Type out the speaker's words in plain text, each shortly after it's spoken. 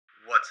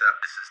What's up?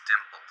 This is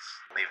Dimples.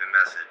 Leave a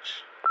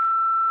message.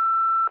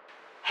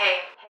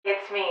 Hey,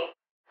 it's me.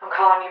 I'm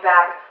calling you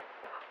back.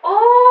 Oh,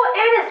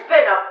 it has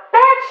been a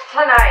bitch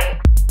tonight.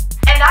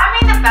 And I'm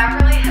in the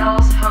Beverly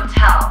Hills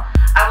Hotel.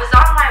 I was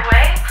on my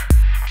way,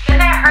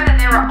 then I heard that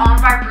they were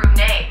owned by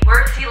Brunei,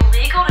 where it's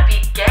illegal to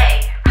be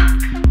gay.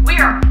 We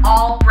are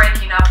all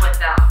breaking up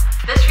with them.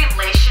 This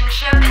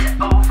relationship is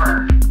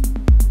over.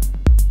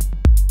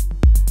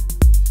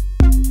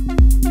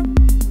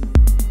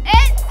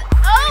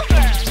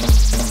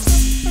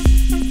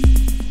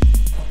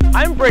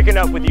 I'm breaking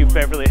up with you,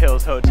 Beverly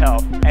Hills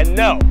Hotel. And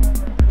no,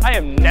 I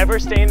am never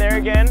staying there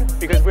again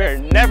because we're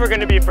never going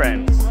to be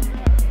friends.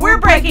 We're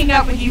breaking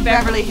up with you,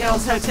 Beverly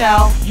Hills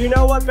Hotel. You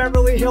know what,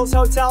 Beverly Hills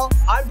Hotel?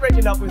 I'm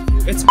breaking up with you.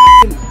 It's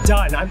f***ing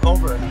done. I'm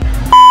over it.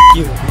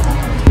 You.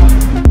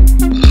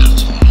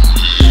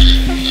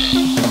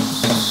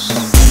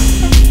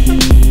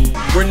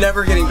 We're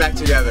never getting back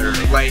together,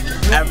 like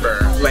ever,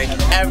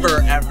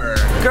 ever.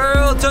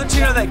 Girl, don't you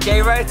know that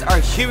gay rights are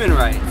human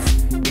rights?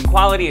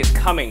 Equality is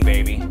coming,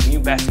 baby, and you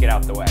best get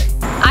out the way.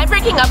 I'm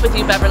breaking up with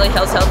you, Beverly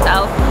Hills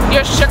Hotel.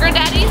 Your sugar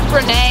daddy,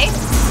 Brunei,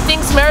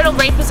 thinks marital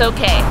rape is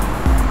okay.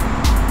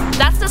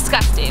 That's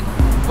disgusting.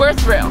 We're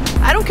through.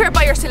 I don't care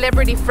about your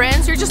celebrity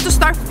friends. You're just a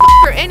star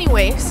f***er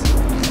anyways.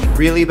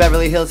 Really,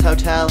 Beverly Hills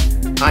Hotel?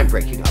 I'm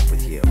breaking up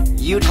with you.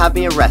 You'd have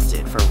me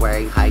arrested for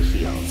wearing high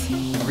heels.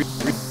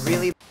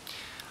 Really?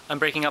 I'm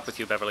breaking up with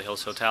you, Beverly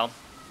Hills Hotel.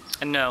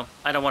 And no,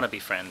 I don't want to be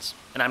friends.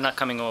 And I'm not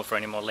coming over for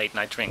any more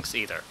late-night drinks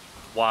either.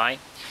 Why?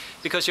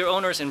 Because your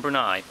owners in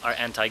Brunei are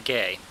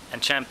anti-gay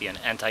and champion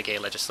anti-gay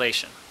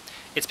legislation.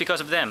 It's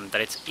because of them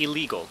that it's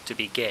illegal to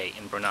be gay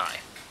in Brunei.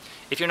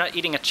 If you're not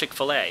eating at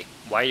Chick-fil-A,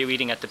 why are you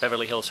eating at the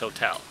Beverly Hills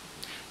Hotel?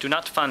 Do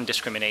not fund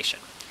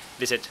discrimination.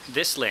 Visit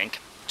this link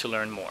to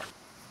learn more.